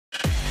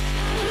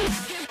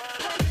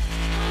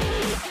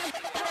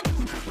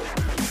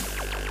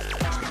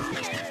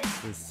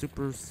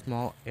super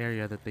small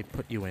area that they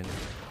put you in.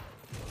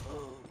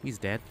 He's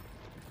dead.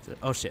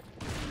 Oh shit.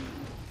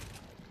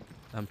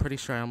 I'm pretty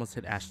sure I almost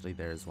hit Ashley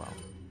there as well.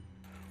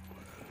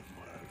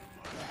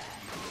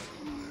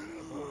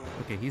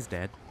 Okay, he's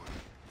dead.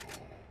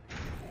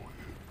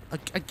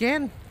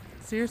 Again?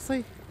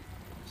 Seriously?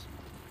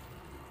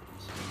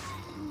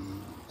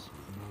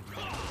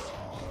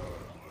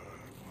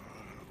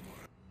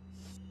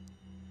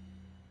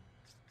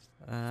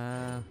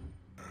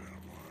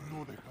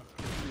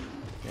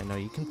 Yeah, no,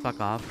 you can fuck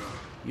off.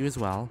 You as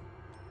well.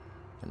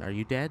 And are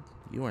you dead?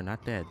 You are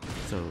not dead.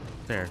 So,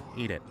 there,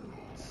 eat it.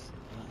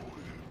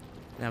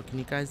 Now, can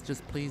you guys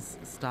just please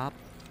stop?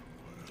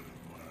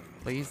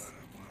 Please?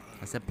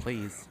 I said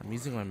please. I'm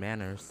using my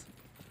manners.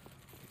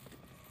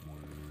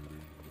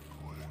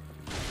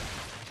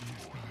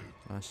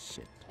 Oh,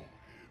 shit.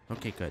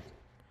 Okay, good.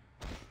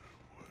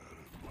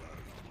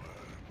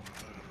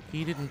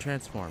 He didn't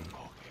transform.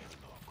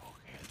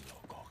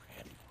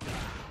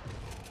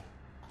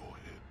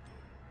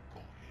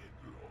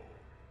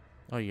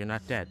 Oh, you're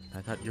not dead.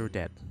 I thought you were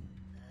dead.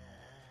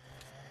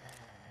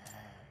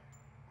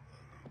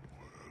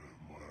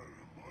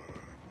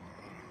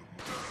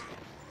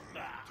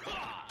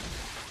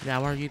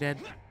 Now are you dead?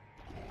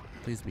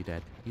 Please be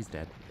dead. He's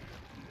dead.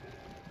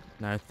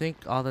 Now I think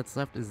all that's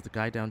left is the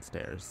guy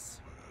downstairs.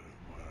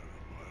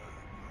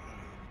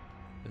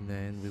 And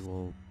then we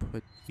will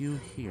put you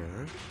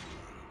here.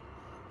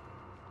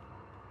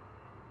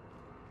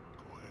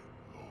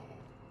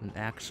 And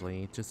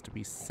actually, just to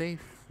be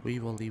safe, we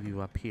will leave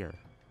you up here.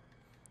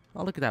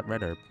 Oh, look at that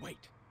red herb.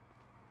 Wait.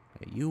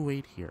 Okay, you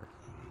wait here.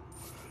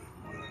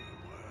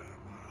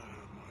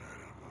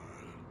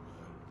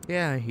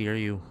 Yeah, I hear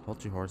you.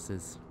 Hold your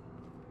horses.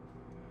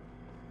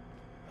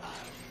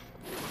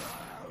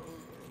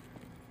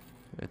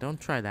 Yeah,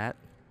 don't try that.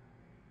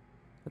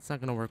 That's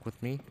not gonna work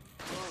with me.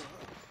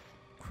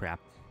 Crap.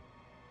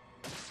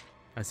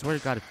 I swear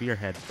to God, if your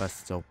head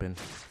busts open,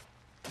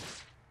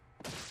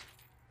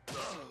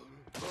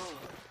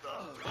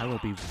 I will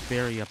be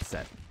very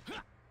upset.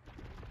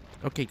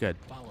 Okay, good.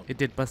 It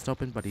did bust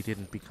open, but he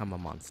didn't become a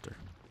monster.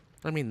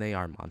 I mean, they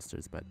are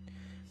monsters, but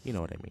you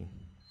know what I mean.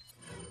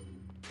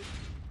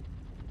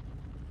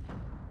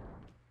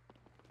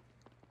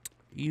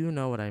 You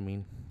know what I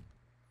mean.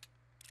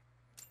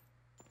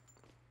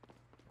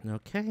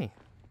 Okay.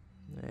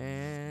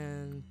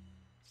 And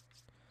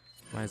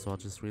might as well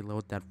just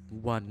reload that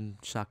one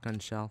shotgun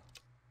shell.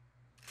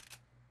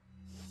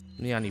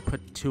 Neon, you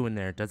put 2 in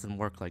there. It doesn't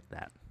work like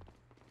that.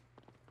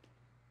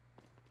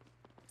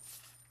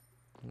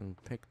 And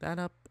pick that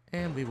up,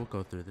 and we will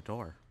go through the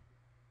door.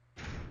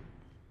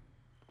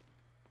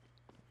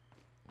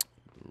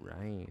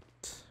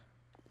 Right.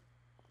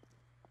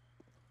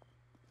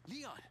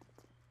 Leon!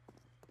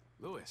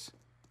 Louis.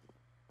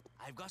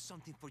 I've got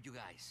something for you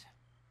guys.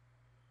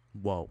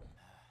 Whoa.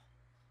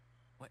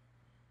 What?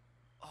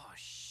 Oh,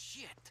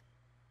 shit!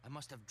 I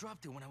must have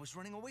dropped it when I was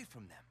running away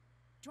from them.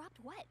 Dropped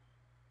what?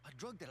 A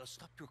drug that'll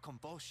stop your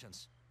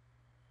convulsions.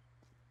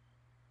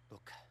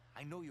 Look,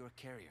 I know you're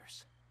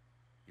carriers.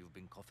 You've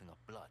been coughing up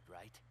blood,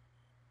 right?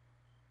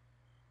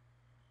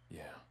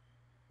 Yeah.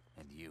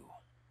 And you?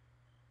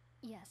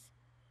 Yes.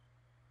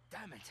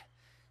 Damn it!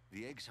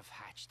 The eggs have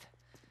hatched.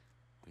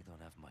 We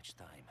don't have much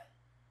time.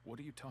 What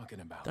are you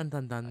talking about? Dun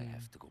dun dun. I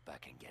have to go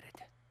back and get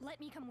it. Let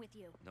me come with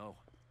you. No.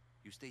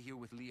 You stay here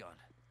with Leon.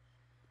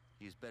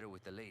 He is better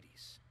with the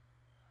ladies.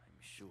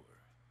 I'm sure.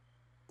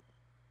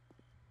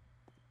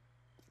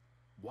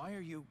 Why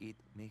are you... It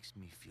makes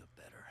me feel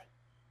better.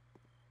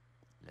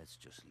 Let's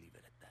just leave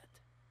it at that.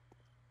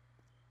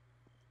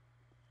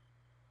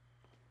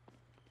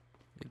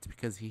 It's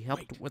because he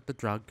helped with the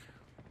drug.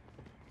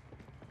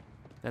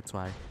 That's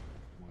why.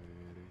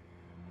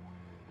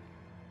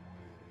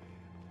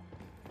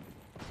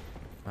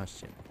 Oh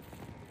shit.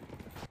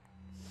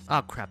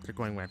 Oh crap, they're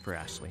going right for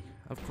Ashley.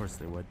 Of course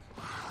they would.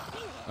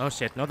 Oh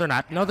shit, no they're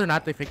not. No they're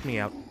not, they faked me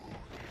out.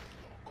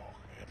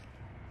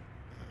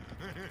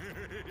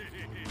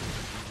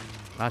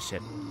 Oh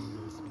shit.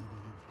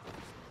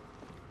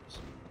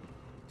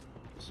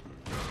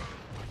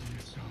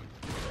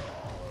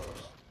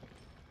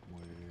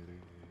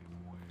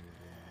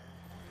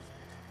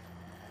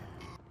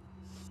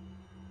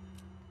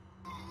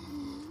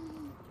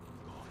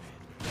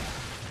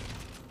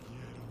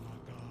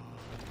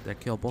 Did that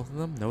kill both of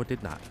them? No, it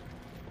did not.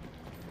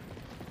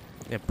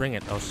 Yeah, bring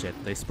it. Oh shit,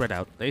 they spread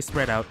out. They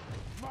spread out.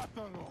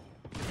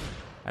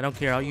 I don't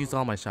care, I'll use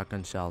all my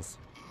shotgun shells.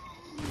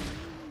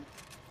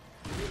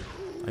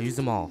 I'll use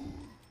them all.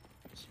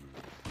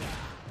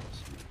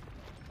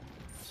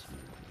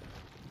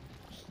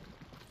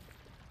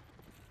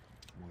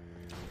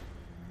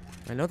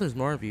 I know there's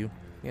more of you.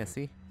 Yeah,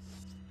 see?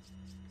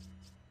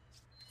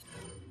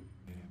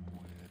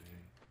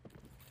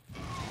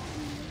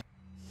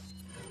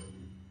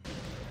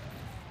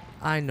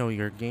 I know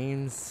your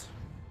games.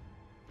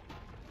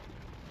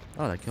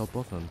 Oh, that killed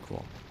both of them.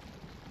 Cool.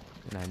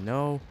 And I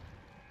know...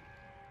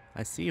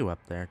 I see you up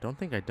there. Don't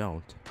think I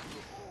don't.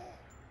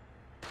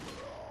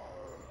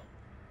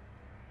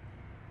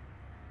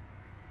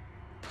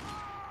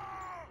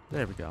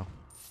 There we go.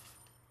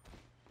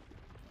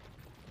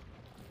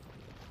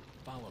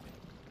 Follow me.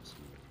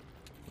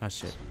 Oh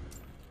shit.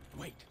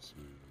 Wait.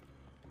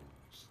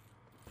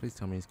 Please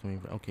tell me he's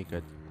coming. Okay,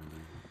 good.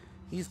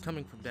 He's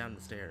coming from down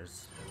the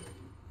stairs.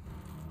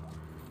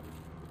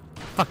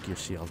 Fuck your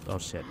shield. Oh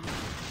shit.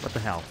 What the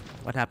hell?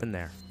 What happened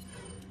there?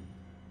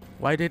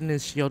 Why didn't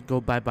his shield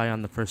go bye-bye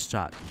on the first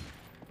shot?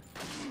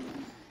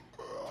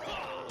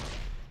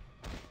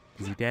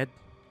 Is he dead?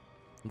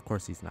 Of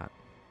course he's not.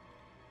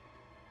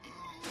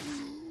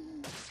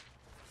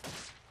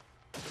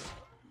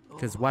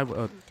 Because why would...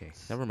 Okay,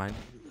 never mind.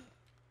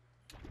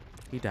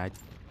 He died.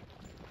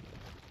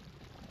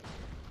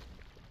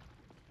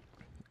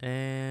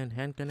 And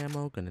handgun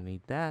ammo, gonna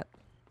need that.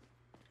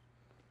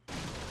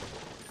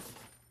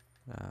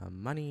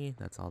 Money,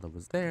 that's all that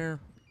was there.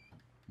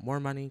 More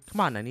money.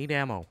 Come on, I need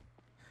ammo.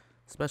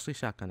 Especially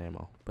shotgun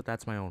ammo, but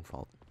that's my own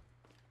fault.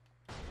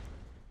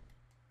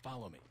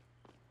 Follow me.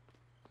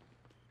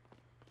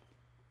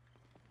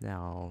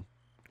 Now,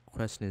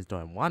 question is, do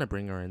I want to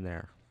bring her in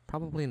there?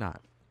 Probably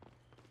not.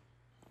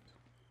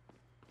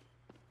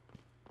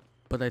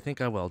 But I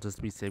think I will, just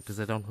to be safe, because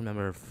I don't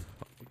remember if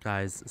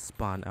guys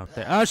spawn out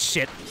there. Oh,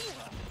 shit!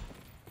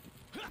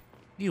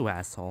 You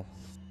asshole.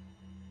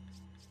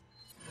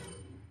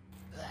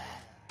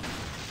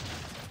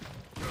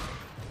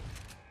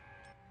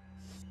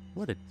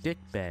 What a dick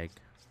bag.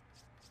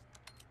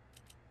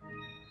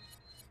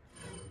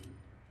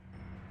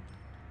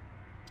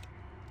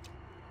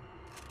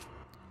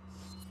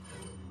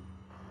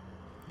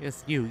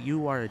 Yes,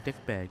 you are a dick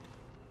bag.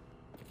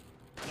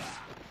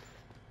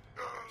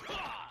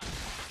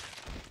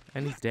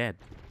 And he's dead.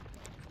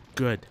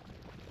 Good.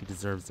 He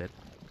deserves it.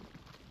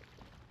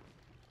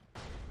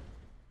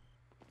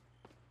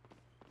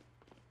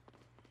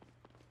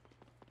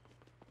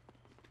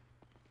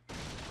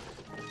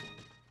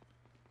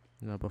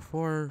 Now,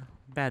 before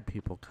bad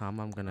people come,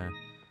 I'm gonna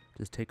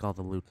just take all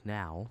the loot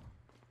now.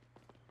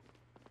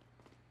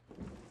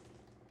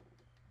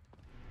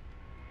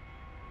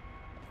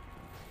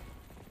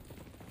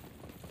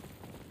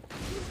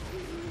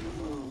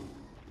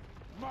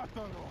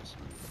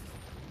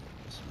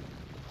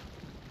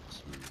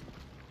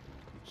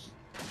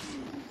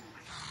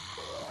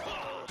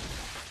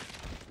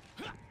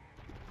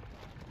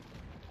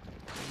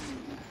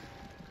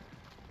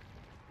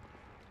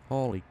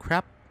 Holy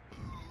crap.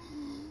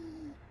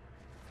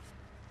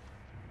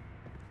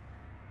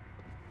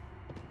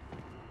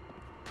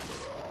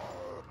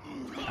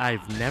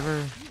 I've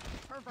never...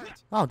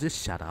 Oh,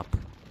 just shut up.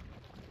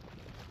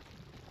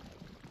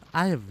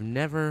 I have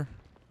never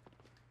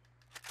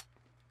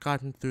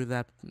gotten through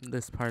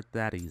this part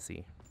that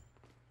easy.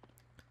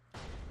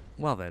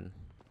 Well then.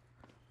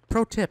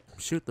 Pro tip,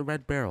 shoot the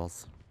red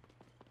barrels.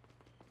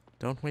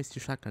 Don't waste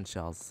your shotgun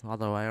shells.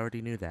 Although I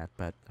already knew that,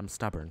 but I'm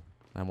stubborn.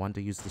 I wanted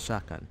to use the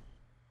shotgun.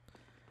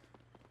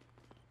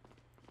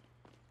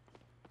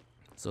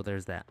 So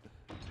there's that.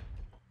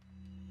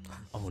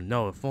 Oh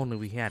no, if only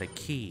we had a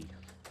key.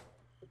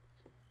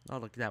 Oh,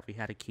 look at that, we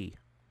had a key.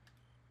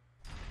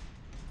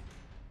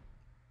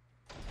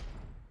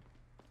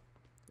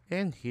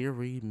 And here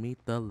we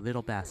meet the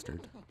little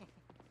bastard.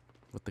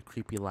 With the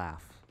creepy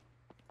laugh.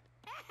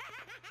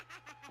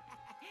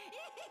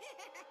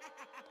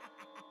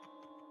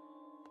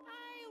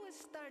 I was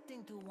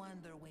starting to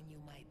wonder when you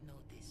might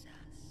notice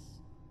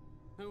us.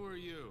 Who are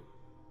you?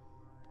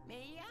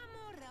 Me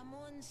llamo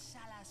Ramon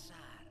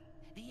Salazar,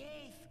 the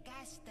 8th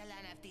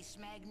Castellan of this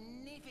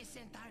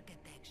magnificent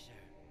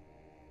architecture.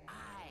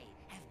 I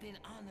have been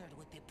honored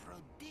with the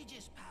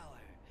prodigious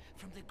power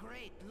from the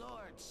great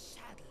Lord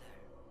Sadler.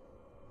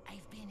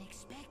 I've been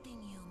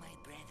expecting you, my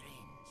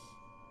brethrens.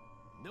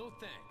 No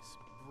thanks,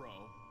 bro.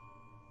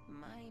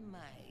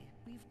 My,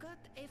 we've got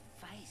a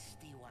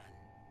feisty one.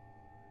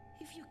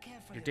 If you care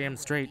for You're your damn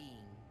straight.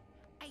 well-being,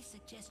 I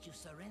suggest you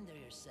surrender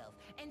yourself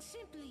and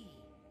simply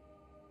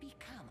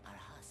become our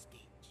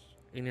hostage.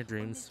 In your Or,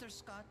 dreams. Mr.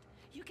 Scott,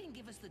 you can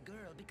give us the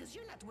girl because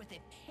you're not worth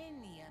a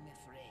penny, I'm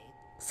afraid.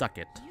 Suck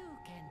it. You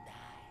can die.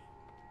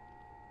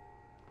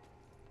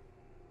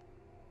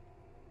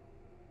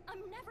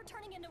 I'm never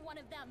turning into one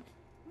of them.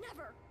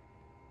 Never.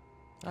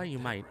 Oh, you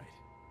might. Right.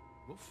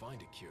 We'll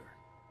find a cure.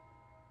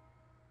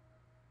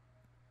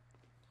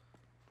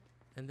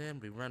 And then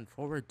we run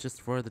forward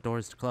just for the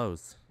doors to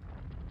close.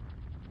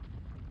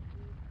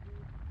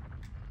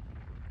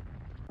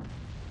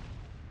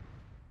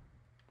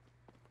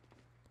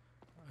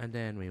 And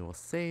then we will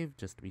save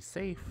just to be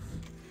safe.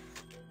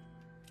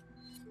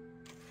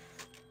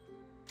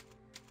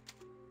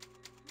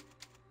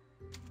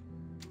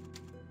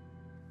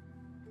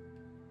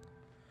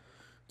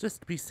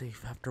 Just to be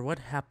safe after what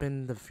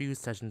happened a few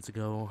sessions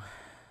ago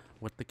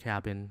with the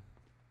cabin.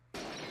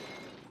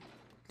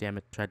 Damn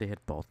it, tried to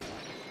hit both.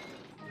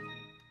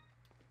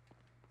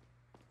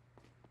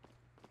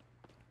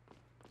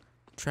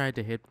 Tried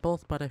to hit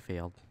both, but I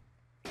failed.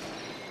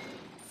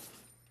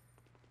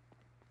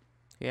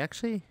 Yeah,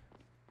 actually,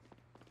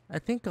 I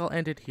think I'll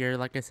end it here.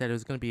 Like I said, it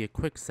was going to be a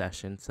quick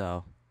session,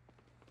 so...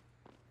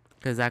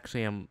 Because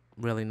actually I'm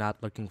really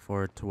not looking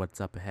forward to what's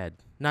up ahead.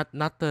 Not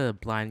the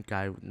blind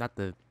guy, not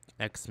the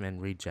X-Men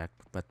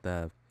reject, but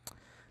the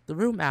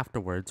room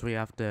afterwards. We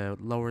have to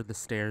lower the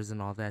stairs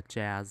and all that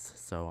jazz.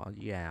 So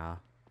yeah.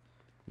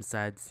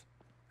 Besides,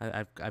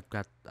 I've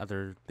got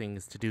other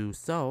things to do.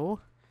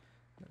 So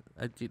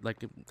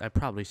I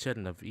probably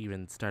shouldn't have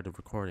even started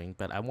recording,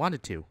 but I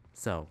wanted to.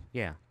 So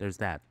yeah, there's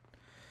that.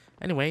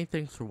 Anyway,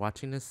 thanks for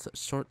watching this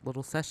short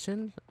little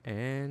session,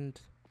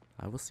 and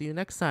I will see you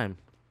next time.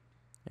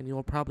 And you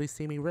will probably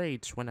see me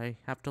rage when I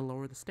have to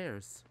lower the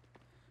stairs.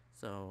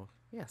 So,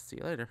 yeah, see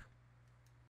you later.